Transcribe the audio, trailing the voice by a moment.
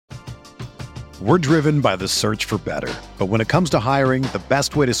We're driven by the search for better. But when it comes to hiring, the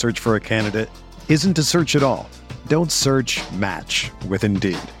best way to search for a candidate isn't to search at all. Don't search, match with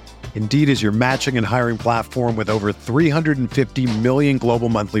Indeed. Indeed is your matching and hiring platform with over 350 million global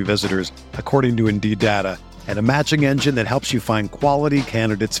monthly visitors, according to Indeed data, and a matching engine that helps you find quality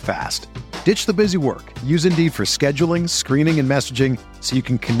candidates fast. Ditch the busy work. Use Indeed for scheduling, screening, and messaging so you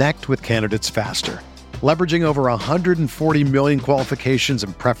can connect with candidates faster. Leveraging over 140 million qualifications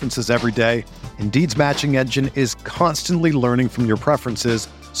and preferences every day, Indeed's matching engine is constantly learning from your preferences,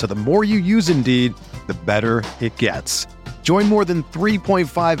 so the more you use Indeed, the better it gets. Join more than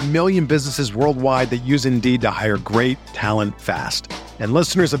 3.5 million businesses worldwide that use Indeed to hire great talent fast. And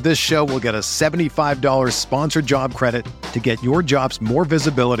listeners of this show will get a $75 sponsored job credit to get your jobs more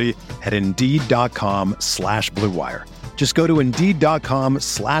visibility at Indeed.com/Blue Wire. Just go to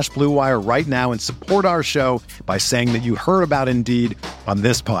Indeed.com/Blue Wire right now and support our show by saying that you heard about Indeed on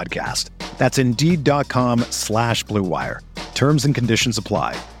this podcast. That's Indeed.com/Blue Wire. Terms and conditions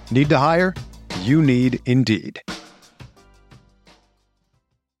apply. Need to hire? You need Indeed.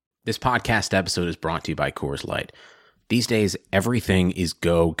 This podcast episode is brought to you by Coors Light. These days, everything is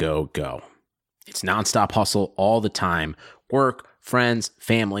go, go, go. It's nonstop hustle all the time. Work, friends,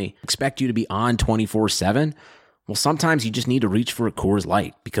 family expect you to be on 24/7. Well, sometimes you just need to reach for a Coors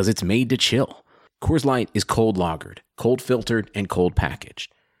Light because it's made to chill. Coors Light is cold lagered, cold filtered, and cold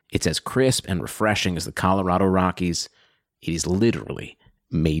packaged. It's as crisp and refreshing as the Colorado Rockies. It is literally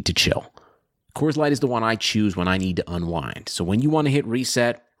made to chill. Coors Light is the one I choose when I need to unwind. So when you want to hit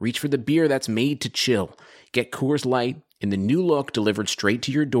reset, reach for the beer that's made to chill. Get Coors Light in the new look delivered straight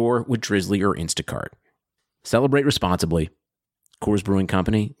to your door with Drizzly or Instacart. Celebrate responsibly. Coors Brewing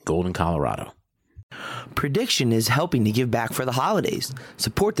Company, Golden, Colorado. Prediction is helping to give back for the holidays.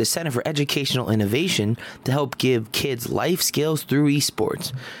 Support the Center for Educational Innovation to help give kids life skills through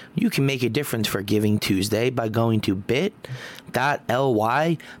esports. You can make a difference for Giving Tuesday by going to bit.ly/CEI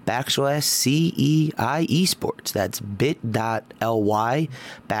Esports. That's bit.ly/CEI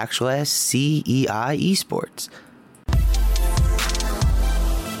Esports.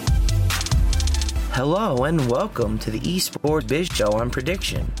 Hello and welcome to the Esports Biz Show on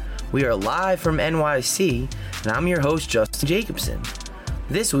Prediction. We are live from NYC, and I'm your host, Justin Jacobson.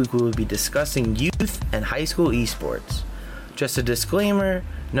 This week we will be discussing youth and high school esports. Just a disclaimer,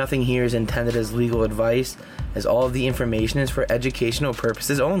 nothing here is intended as legal advice, as all of the information is for educational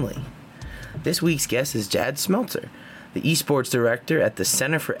purposes only. This week's guest is Jadd Schmeltzer, the esports director at the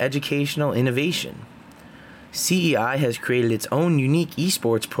Center for Educational Innovation. CEI has created its own unique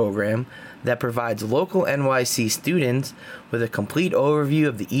esports program that provides local NYC students with a complete overview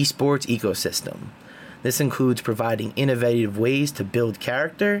of the esports ecosystem. This includes providing innovative ways to build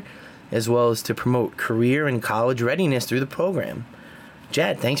character, as well as to promote career and college readiness through the program.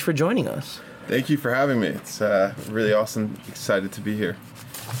 Jadd, thanks for joining us. Thank you for having me. It's really awesome. Excited to be here.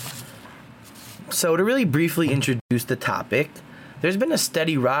 So to really briefly introduce the topic, there's been a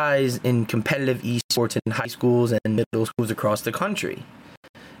steady rise in competitive esports in high schools and middle schools across the country.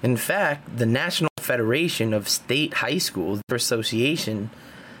 In fact, the National Federation of State High Schools, their association,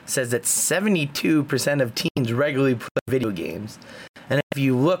 says that 72% of teens regularly play video games. And if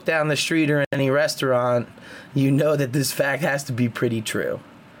you look down the street or in any restaurant, you know that this fact has to be pretty true.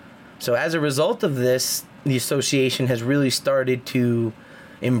 So as a result of this, the association has really started to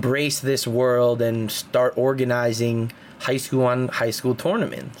embrace this world and start organizing high school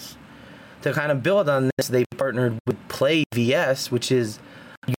tournaments. To kind of build on this, they partnered with Play VS, which is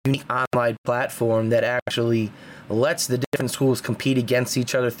a unique online platform that actually lets the different schools compete against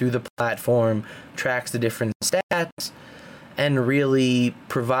each other through the platform, tracks the different stats, and really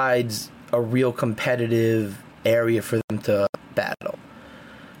provides a real competitive area for them to battle.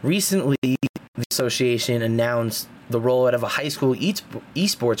 Recently, the association announced the rollout of a high school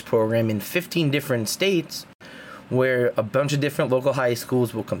esports program in 15 different states, where a bunch of different local high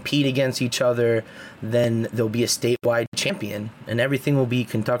schools will compete against each other. Then there'll be a statewide champion, and everything will be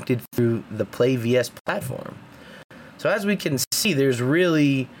conducted through the Play VS platform. So as we can see, there's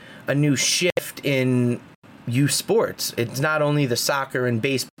really a new shift in youth sports. It's not only the soccer and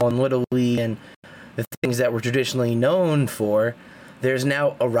baseball and Little League and the things that we're traditionally known for. There's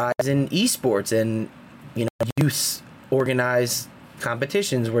now a rise in esports and, youth organized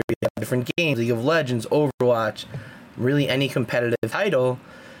competitions where you have different games, League of Legends, Overwatch, really any competitive title.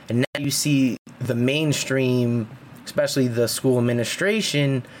 And now you see the mainstream, especially the school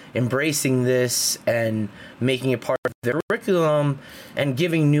administration, embracing this and making it part of their curriculum and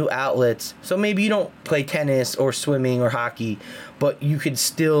giving new outlets. So maybe you don't play tennis or swimming or hockey, but you could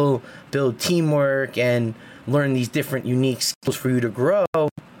still build teamwork and learn these different unique skills for you to grow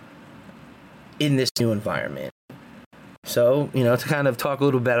in this new environment. So, to kind of talk a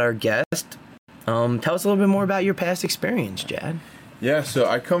little about our guest, tell us a little bit more about your past experience, Jadd. Yeah, so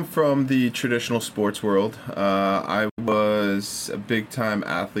I come from the traditional sports world. I was a big-time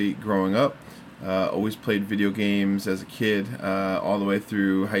athlete growing up. Always played video games as a kid, all the way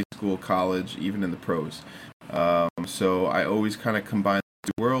through high school, college, even in the pros. So I always kind of combined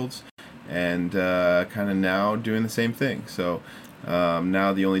the two worlds, and kind of now doing the same thing. So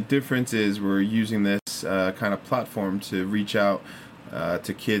now the only difference is we're using this kind of platform to reach out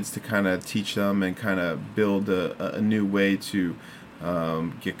to kids to kind of teach them and kind of build a new way to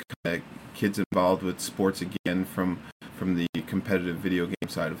get kids involved with sports again from the competitive video game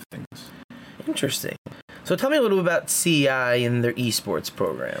side of things. Interesting. So tell me a little bit about CEI and their esports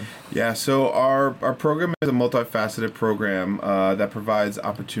program. Yeah, so our program is a multifaceted program that provides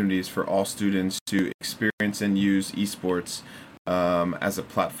opportunities for all students to experience and use esports as a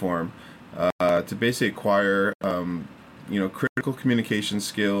platform to basically acquire critical communication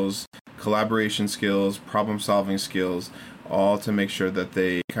skills, collaboration skills, problem-solving skills, all to make sure that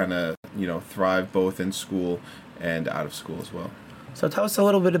they kind of, thrive both in school and out of school as well. So tell us a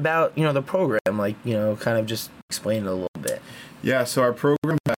little bit about, the program, kind of just explain it a little bit. Yeah, so our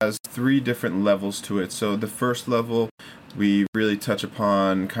program has 3 different levels to it. So the first level, we really touch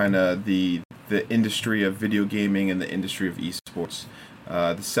upon kind of the industry of video gaming and the industry of esports.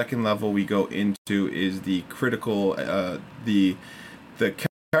 The second level we go into is the critical, the character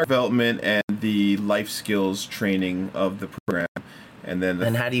development and the life skills training of the program. And then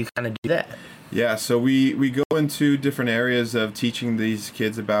and how do you kind of do that? Yeah, so we go into different areas of teaching these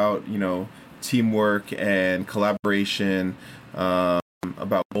kids about, teamwork and collaboration,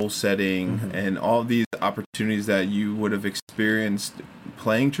 about goal setting, and all these opportunities that you would have experienced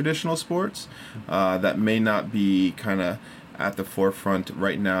playing traditional sports that may not be kind of at the forefront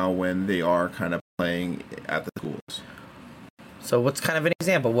right now when they are kind of playing at the schools. So what's kind of an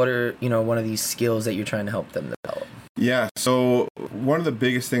example? What are, one of these skills that you're trying to help them develop? Yeah, so one of the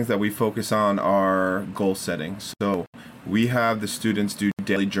biggest things that we focus on are goal setting. So we have the students do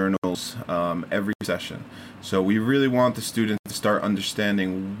daily journals every session. So we really want the students to start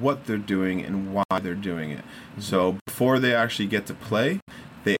understanding what they're doing and why they're doing it. So before they actually get to play,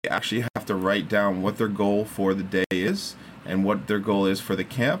 they actually have to write down what their goal for the day is and what their goal is for the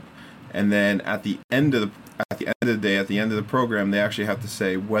camp. And then at the end of the day, at the end of the program, they actually have to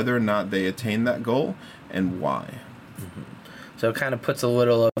say whether or not they attain that goal and why. So it kind of puts a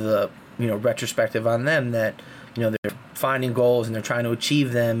little of the, retrospective on them that, they're finding goals and they're trying to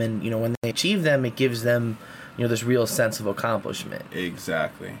achieve them. And, when they achieve them, it gives them, this real sense of accomplishment.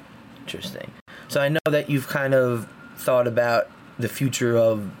 Exactly. Interesting. So I know that you've kind of thought about the future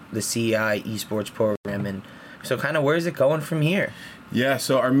of the CEI esports program. And so kind of where is it going from here? Yeah,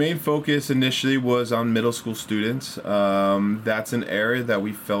 so our main focus initially was on middle school students. That's an area that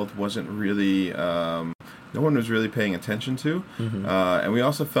we felt wasn't really, no one was really paying attention to. And we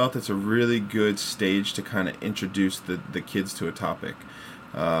also felt it's a really good stage to kind of introduce the kids to a topic.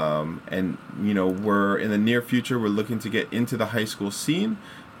 And, we're in the near future, we're looking to get into the high school scene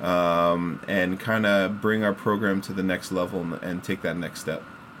and kind of bring our program to the next level and take that next step.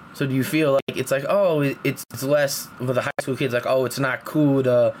 So do you feel like it's like, it's less with the high school kids, like, it's not cool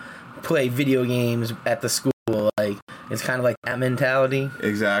to play video games at the school? Like, it's kind of like that mentality?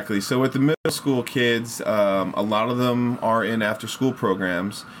 Exactly. So with the middle school kids, a lot of them are in after-school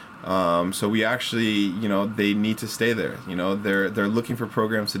programs. So we actually, they need to stay there. They're looking for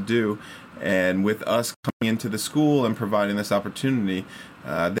programs to do. And with us coming into the school and providing this opportunity,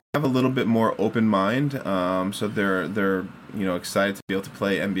 they have a little bit more open mind. So they're excited to be able to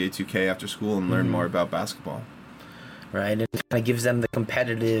play NBA 2K after school and learn more about basketball. Right, and it kind of gives them the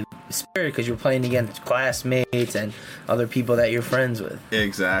competitive spirit because you're playing against classmates and other people that you're friends with.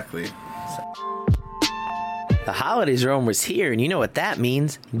 Exactly. The holidays are almost here, and you know what that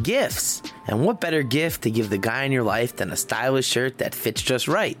means. Gifts. And what better gift to give the guy in your life than a stylish shirt that fits just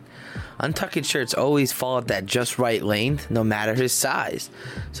right? Untucked shirts always fall at that just right length, no matter his size.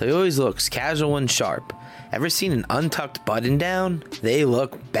 So he always looks casual and sharp. Ever seen an untucked button down? They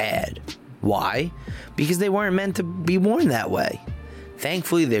look bad. Why? Because they weren't meant to be worn that way.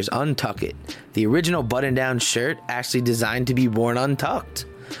 Thankfully, there's Untucked, the original button-down shirt actually designed to be worn untucked.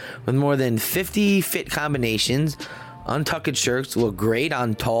 With more than 50 fit combinations, Untucked shirts look great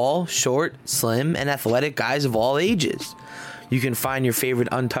on tall, short, slim, and athletic guys of all ages. You can find your favorite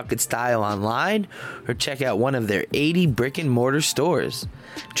Untucked style online or check out one of their 80 brick and mortar stores.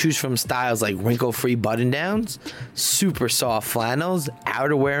 Choose from styles like wrinkle-free button-downs, super soft flannels,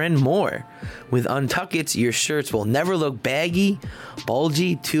 outerwear, and more. With Untuckeds, your shirts will never look baggy,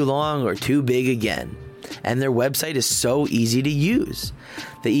 bulgy, too long, or too big again. And their website is so easy to use.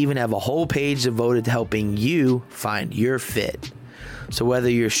 They even have a whole page devoted to helping you find your fit. So whether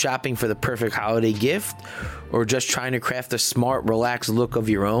you're shopping for the perfect holiday gift or just trying to craft a smart, relaxed look of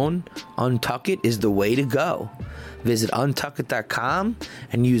your own, Untucked is the way to go. Visit untuckit.com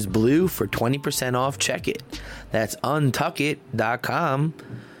and use BLUE for 20% off Checkit. That's untuckit.com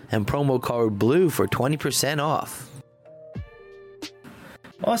and promo code BLUE for 20% off.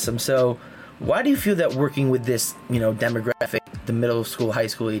 Awesome. So why do you feel that working with this, demographic, the middle school, high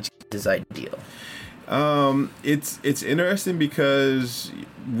school age, is ideal? It's interesting because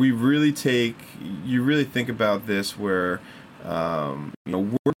you really think about this where,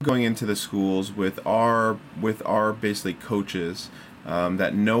 we're going into the schools with our basically coaches,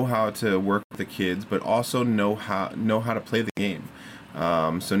 that know how to work with the kids, but also know how to play the game.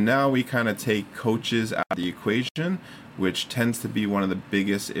 So now we kind of take coaches out of the equation, which tends to be one of the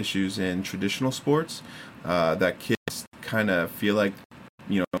biggest issues in traditional sports, that kids kind of feel like,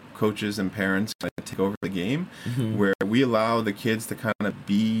 coaches and parents kind of take over the game, where we allow the kids to kind of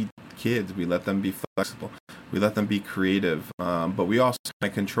be kids. We let them be flexible. We let them be creative, but we also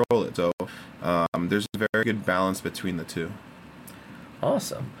kind of control it. So there's a very good balance between the two.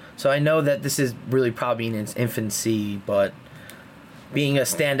 Awesome. So I know that this is really probably in its infancy, but being a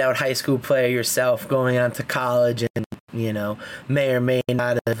standout high school player yourself, going on to college and, may or may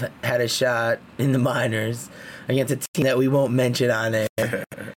not have had a shot in the minors against a team that we won't mention on air.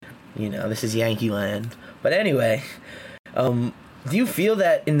 This is Yankee land. But anyway, do you feel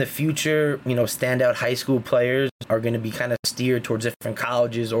that in the future, standout high school players are going to be kind of steered towards different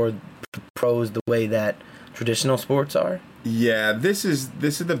colleges or pros the way that traditional sports are? Yeah, this is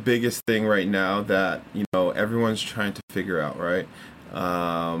the biggest thing right now that, everyone's trying to figure out, right?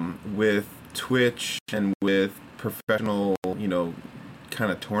 With Twitch and with professional,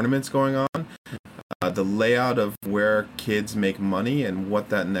 kind of tournaments going on, the layout of where kids make money and what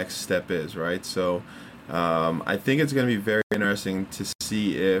that next step is, right? So I think it's going to be very interesting to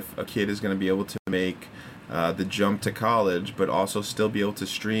see if a kid is going to be able to make the jump to college, but also still be able to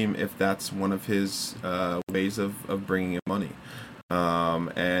stream if that's one of his ways of bringing in money.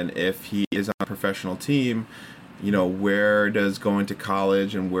 And if he is on a professional team, where does going to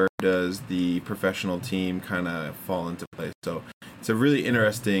college and where does the professional team kind of fall into place? So it's a really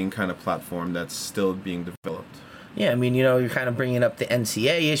interesting kind of platform that's still being developed. Yeah, you're kind of bringing up the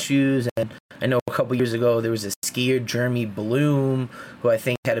NCAA issues, and I know a couple years ago there was a skier, Jeremy Bloom, who I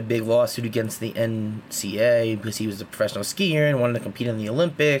think had a big lawsuit against the NCAA because he was a professional skier and wanted to compete in the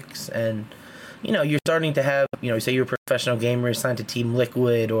Olympics. And you're starting to have, say you're a professional gamer signed to Team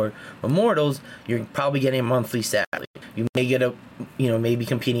Liquid or Immortals, you're probably getting a monthly salary. You may get maybe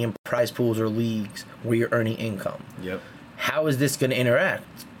competing in prize pools or leagues where you're earning income. Yep. How is this going to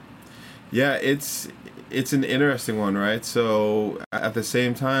interact? Yeah, it's an interesting one, right? So at the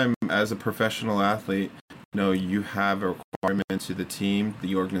same time, as a professional athlete, you have a requirement to the team,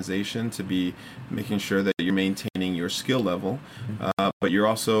 the organization, to be making sure that you're maintaining your skill level, but you're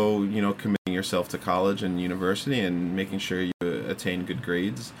also, committing yourself to college and university and making sure you attain good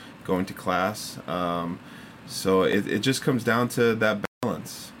grades, going to class. So it just comes down to that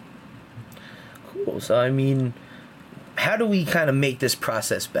balance. Cool. So, how do we kind of make this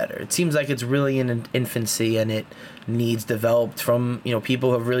process better? It seems like it's really in an infancy and it needs developed from, people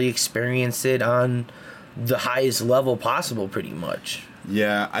who have really experienced it on the highest level possible, pretty much.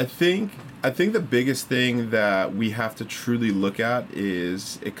 Yeah, I think the biggest thing that we have to truly look at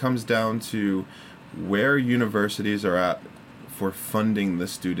is it comes down to where universities are at for funding the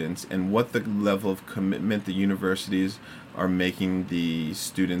students and what the level of commitment the universities are making the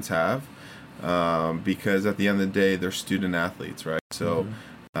students have. Because at the end of the day, they're student athletes, right? So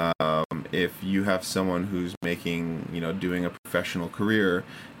if you have someone who's making, doing a professional career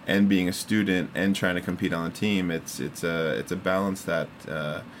and being a student and trying to compete on the team, it's a balance that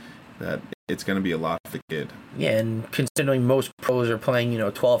it's going to be a lot for the kid. Yeah, and considering most pros are playing,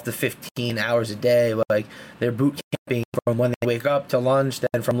 12 to 15 hours a day, like they're boot camping from when they wake up to lunch,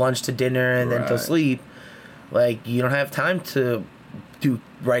 then from lunch to dinner, and then to sleep, like you don't have time to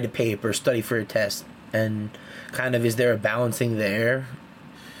write a paper, study for a test, and kind of is there a balancing there?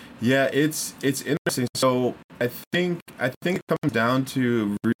 Yeah, it's interesting. So I think it comes down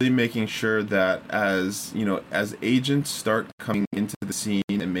to really making sure that as agents start coming into the scene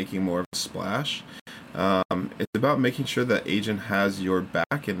and making more of a splash, it's about making sure that agent has your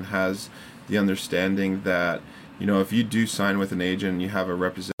back and has the understanding that, if you do sign with an agent and you have a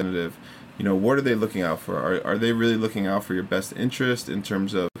representative, what are they looking out for? Are they really looking out for your best interest in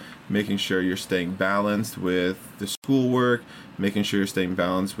terms of making sure you're staying balanced with the schoolwork, making sure you're staying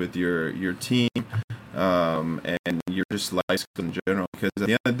balanced with your team, and your just life in general? Because at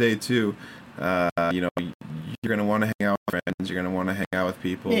the end of the day, too, you're going to want to hang out with friends. You're going to want to hang out with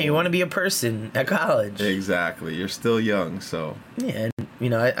people. Yeah, you want to be a person at college. Exactly. You're still young, so. Yeah,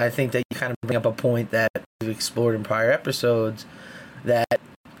 and, I think that you kind of bring up a point that we've explored in prior episodes, that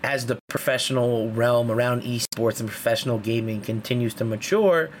as the professional realm around esports and professional gaming continues to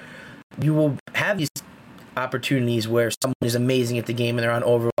mature, you will have these opportunities where someone is amazing at the game and they're on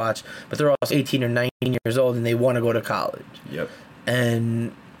Overwatch, but they're also 18 or 19 years old and they want to go to college. Yep.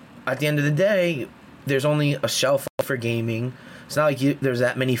 And at the end of the day, there's only a shelf life for gaming. It's not like there's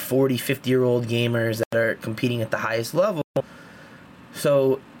that many 40, 50-year-old gamers that are competing at the highest level.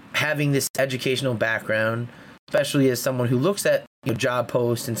 So having this educational background, especially as someone who looks at job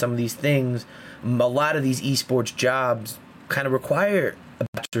posts and some of these things, a lot of these esports jobs kind of require a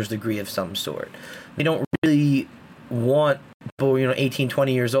bachelor's degree of some sort. They don't really want people, 18,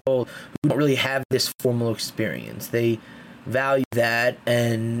 20 years old who don't really have this formal experience. They value that,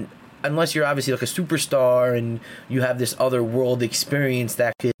 and unless you're obviously like a superstar and you have this other world experience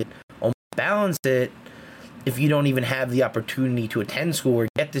that could almost balance it, if you don't even have the opportunity to attend school or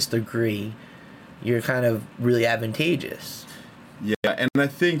get this degree, you're kind of really advantageous. Yeah, and I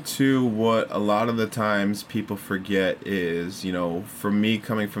think, too, what a lot of the times people forget is, for me,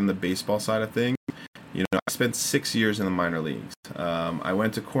 coming from the baseball side of things, I spent 6 years in the minor leagues. I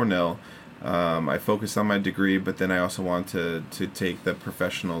went to Cornell. I focused on my degree, but then I also wanted to take the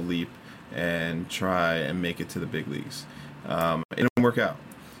professional leap and try and make it to the big leagues. It didn't work out.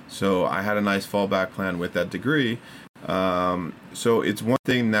 So I had a nice fallback plan with that degree. So it's one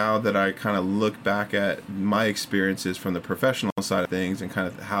thing now that I kind of look back at my experiences from the professional side of things and kind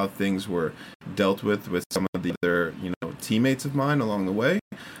of how things were dealt with some of the other, teammates of mine along the way.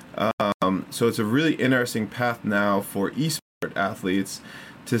 So it's a really interesting path now for esports athletes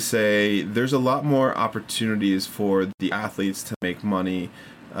to say there's a lot more opportunities for the athletes to make money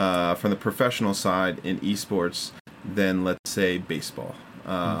from the professional side in esports than, let's say, baseball.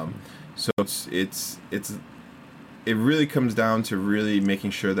 So it really comes down to really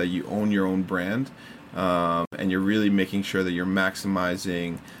making sure that you own your own brand, and you're really making sure that you're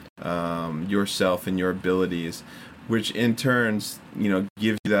maximizing yourself and your abilities, which in turns,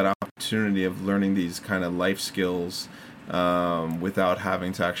 gives you that opportunity of learning these kind of life skills without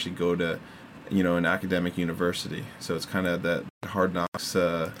having to actually go to, an academic university. So it's kind of that hard knocks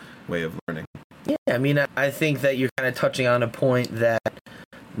way of learning. Yeah, I think that you're kind of touching on a point that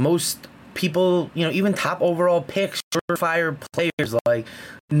most people, even top overall picks, surefire players, like,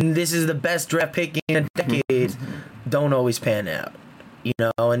 this is the best draft pick in a decade, don't always pan out.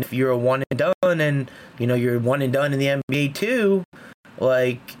 And if you're a one and done and, you're one and done in the NBA too,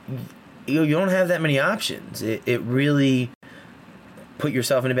 like, you don't have that many options. It really put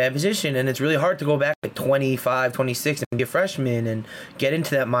yourself in a bad position, and it's really hard to go back at 25, 26 and be a freshman and get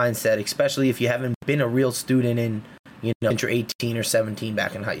into that mindset, especially if you haven't been a real student in, since you're 18 or 17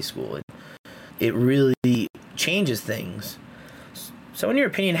 back in high school. It really changes things. So in your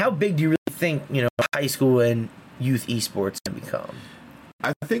opinion, how big do you really think, high school and youth esports can become?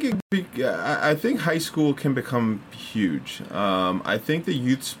 I think high school can become huge. I think the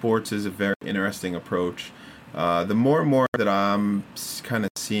youth sports is a very interesting approach. The more and more that I'm kind of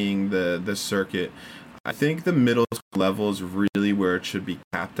seeing the circuit, I think the middle school level is really where it should be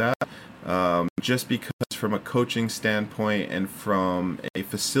capped at. Just because from a coaching standpoint and from a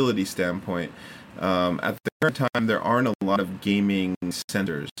facility standpoint, at the current time there aren't a lot of gaming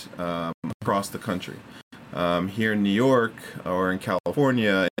centers across the country. Here in New York or in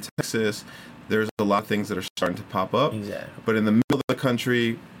California, in Texas, there's a lot of things that are starting to pop up. Exactly. But in the middle of the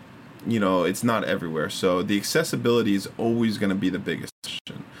country, it's not everywhere. So the accessibility is always going to be the biggest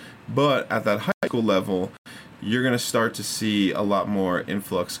question. But at that high school level, you're going to start to see a lot more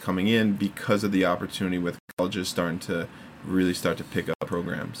influx coming in because of the opportunity with colleges starting to really start to pick up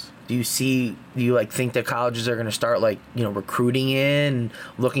programs. Do you think that colleges are going to start recruiting in,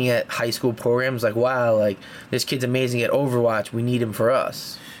 looking at high school programs like, wow, this kid's amazing at Overwatch, we need him for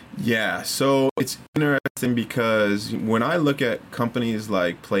us? Yeah, so it's interesting because when I look at companies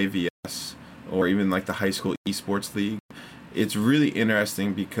like PlayVS or even like the high school esports league, it's really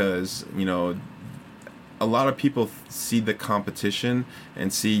interesting because, a lot of people see the competition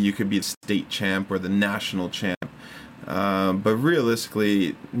and see you could be the state champ or the national champ. But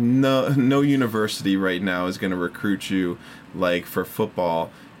realistically, no university right now is going to recruit you like for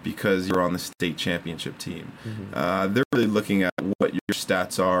football because you're on the state championship team. They're really looking at what your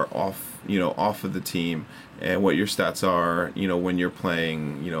stats are off of the team, and what your stats are, when you're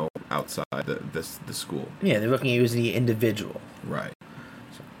playing, outside the school. Yeah, they're looking at you as the individual. Right.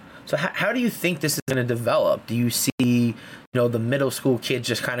 So how do you think this is going to develop? Do you see, the middle school kids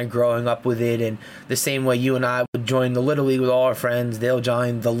just kind of growing up with it, and the same way you and I would join the Little League with all our friends, they'll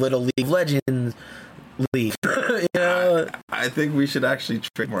join the Little League Legends League? I think we should actually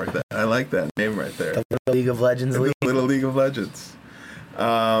trademark that. I like that name right there. The Little League of Legends League. The Little League of Legends.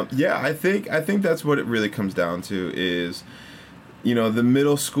 I think that's what it really comes down to is, the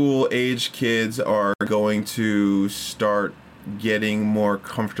middle school age kids are going to start getting more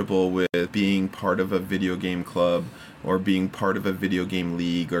comfortable with being part of a video game club or being part of a video game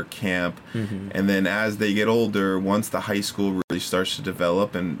league or camp. And then as they get older, once the high school really starts to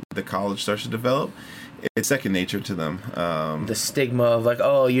develop and the college starts to develop, it's second nature to them. The stigma of like,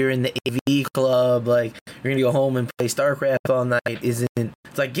 oh, you're in the AV club, like you're gonna go home and play StarCraft all night isn't.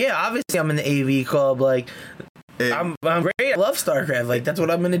 It's like, yeah, obviously I'm in the AV club, like I'm great, I love StarCraft, like that's what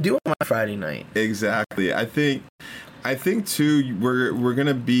I'm gonna do on my Friday night. Exactly. I think too, we're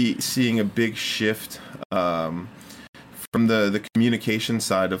gonna be seeing a big shift from the communication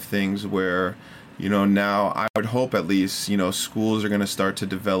side of things, where now I would hope at least schools are gonna start to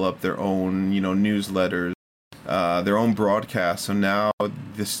develop their own newsletters, their own broadcasts. So now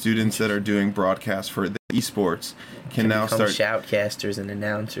the students that are doing broadcasts for the esports can now start shoutcasters and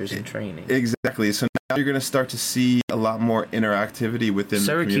announcers and training. Exactly. So now you're going to start to see a lot more interactivity within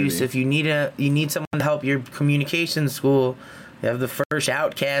Syracuse, the if community. you need someone to help your communications school, you have the first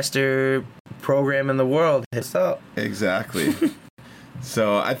shoutcaster program in the world. Hit us up. Exactly.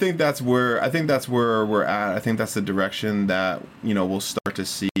 So I think that's where we're at. I think that's the direction that we'll start to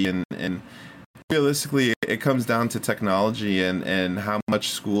see, and realistically, it comes down to technology and how much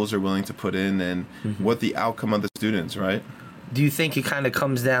schools are willing to put in and what the outcome of the students, right? Do you think it kind of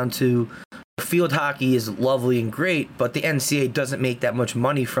comes down to field hockey is lovely and great, but the NCAA doesn't make that much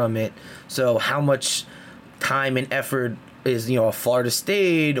money from it? So how much time and effort is, a Florida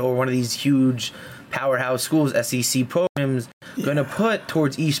State or one of these huge powerhouse schools, SEC programs, going to put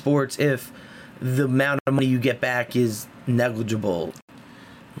towards esports if the amount of money you get back is negligible?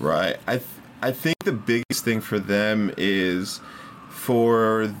 Right. I think the biggest thing for them is,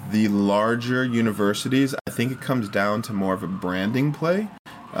 for the larger universities, I think it comes down to more of a branding play,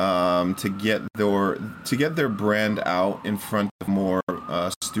 to get their brand out in front of more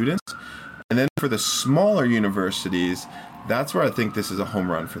students. And then for the smaller universities, that's where I think this is a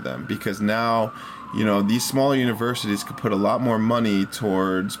home run for them, because now, these smaller universities could put a lot more money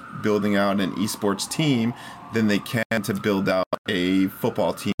towards building out an esports team than they can to build out a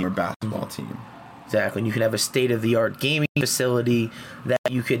football team or basketball team. Exactly. And you can have a state-of-the-art gaming facility that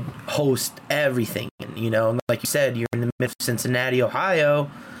you could host everything in, like you said, you're in the middle of Cincinnati, Ohio,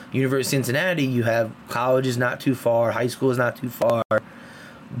 University of Cincinnati, you have colleges not too far, high school is not too far,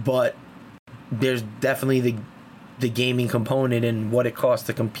 but there's definitely the gaming component and what it costs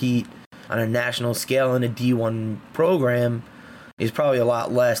to compete on a national scale in a D1 program is probably a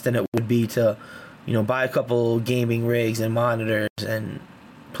lot less than it would be to buy a couple gaming rigs and monitors and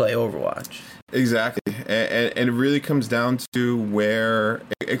play Overwatch. Exactly. And it really comes down to where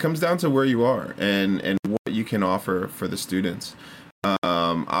you are and what you can offer for the students.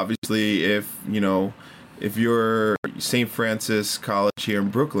 Obviously, if you're St. Francis College here in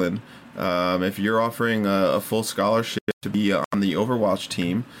Brooklyn, if you're offering a full scholarship to be on the Overwatch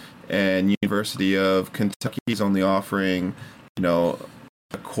team, and University of Kentucky is only offering, a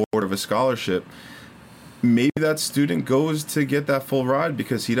quarter of a scholarship, maybe that student goes to get that full ride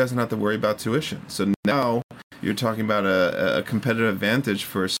because he doesn't have to worry about tuition. So now you're talking about a competitive advantage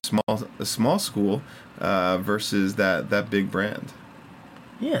for a small school versus that big brand.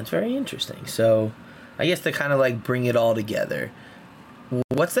 Yeah, it's very interesting. So I guess to kind of bring it all together,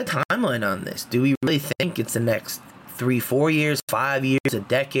 what's the timeline on this? Do we really think it's the next 3-4 years, 5 years, a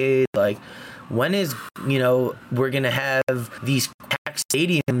decade? When is, we're going to have these packed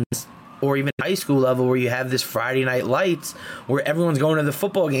stadiums, or even high school level, where you have this Friday night lights where everyone's going to the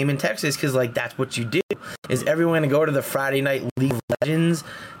football game in Texas because that's what you do? Is everyone going to go to the Friday night League of Legends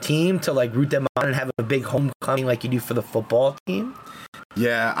team to root them on and have a big homecoming like you do for the football team?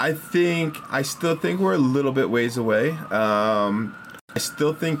 Yeah, I still think we're a little bit ways away. I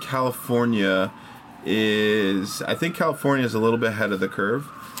still think California is I think California is a little bit ahead of the curve,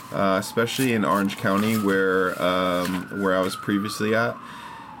 especially in Orange County where I was previously at.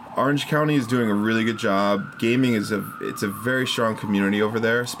 Orange County is doing a really good job. Gaming it's a very strong community over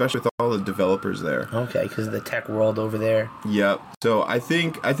there, especially with all the developers there. Okay, because of the tech world over there. Yep. So I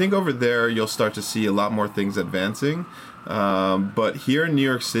think over there you'll start to see a lot more things advancing. But here in New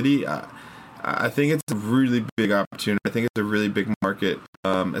York City, I think it's a really big opportunity. I think it's a really big market,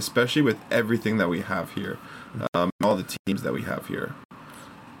 especially with everything that we have here, all the teams that we have here.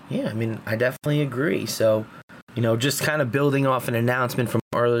 Yeah, I mean, I definitely agree. So, just kind of building off an announcement from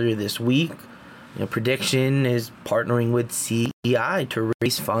earlier this week, Prediction is partnering with CEI to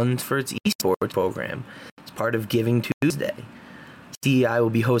raise funds for its esports program. It's part of Giving Tuesday. CEI will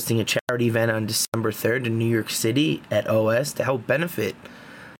be hosting a charity event on December 3rd in New York City at OS to help benefit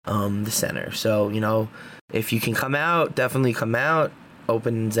the center. So, if you can come out, definitely come out.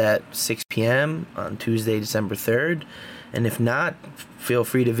 Opens at 6 p.m. on Tuesday, December 3rd. And if not, feel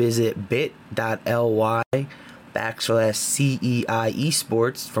free to visit bit.ly/CEI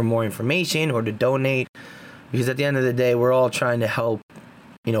Esports for more information or to donate. Because at the end of the day, we're all trying to help,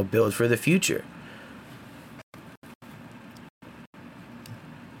 build for the future.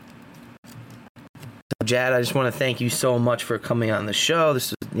 So, Jadd, I just want to thank you so much for coming on the show.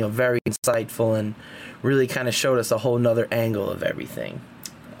 This was, very insightful and really kind of showed us a whole nother angle of everything.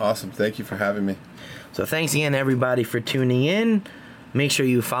 Awesome. Thank you for having me. So thanks again, everybody, for tuning in. Make sure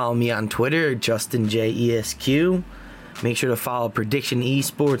you follow me on Twitter, JustinJESQ. Make sure to follow Prediction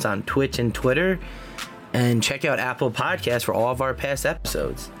Esports on Twitch and Twitter. And check out Apple Podcasts for all of our past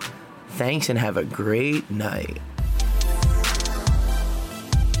episodes. Thanks and have a great night.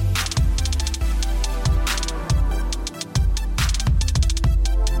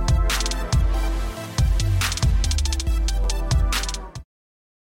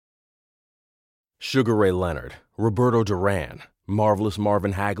 Sugar Ray Leonard, Roberto Duran, Marvelous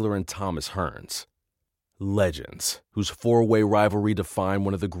Marvin Hagler, and Thomas Hearns. Legends, whose four-way rivalry defined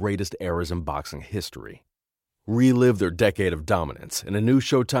one of the greatest eras in boxing history. Relive their decade of dominance in a new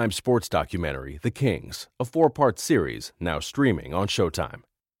Showtime sports documentary, The Kings, a 4-part series now streaming on Showtime.